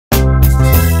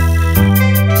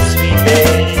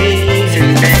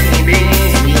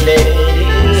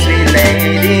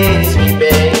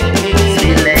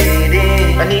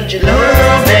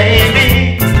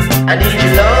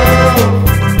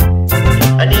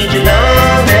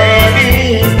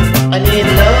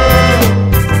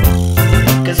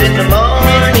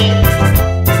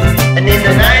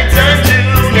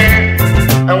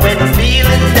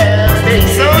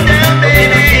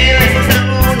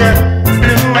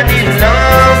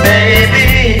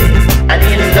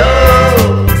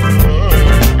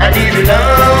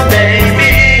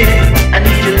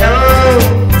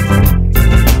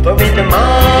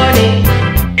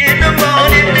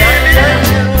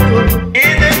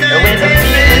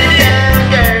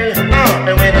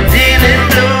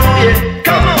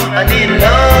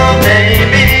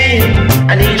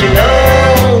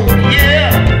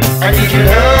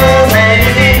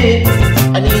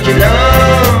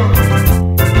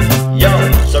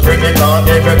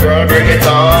baby girl, bring it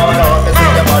on. Oh, me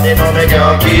see your body, no me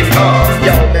can't keep calm.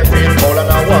 Yo, me feel cold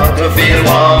and I want to feel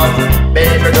warm.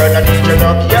 Baby girl, I need you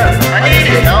now, yeah. I need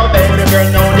you now, baby girl,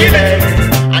 no delay.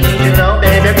 I need you now,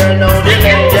 baby girl, no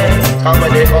delay, yeah. Come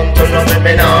when they come to love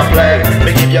me not play.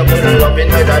 Me give you good loving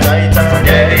with a night and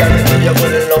day. Me give you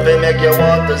good loving, make you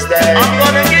want to stay. I'm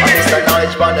gonna give you Mr.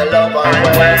 Nice for the love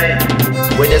and way.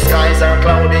 When the skies are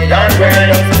cloudy and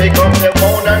gray, just pick up the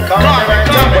phone and call me.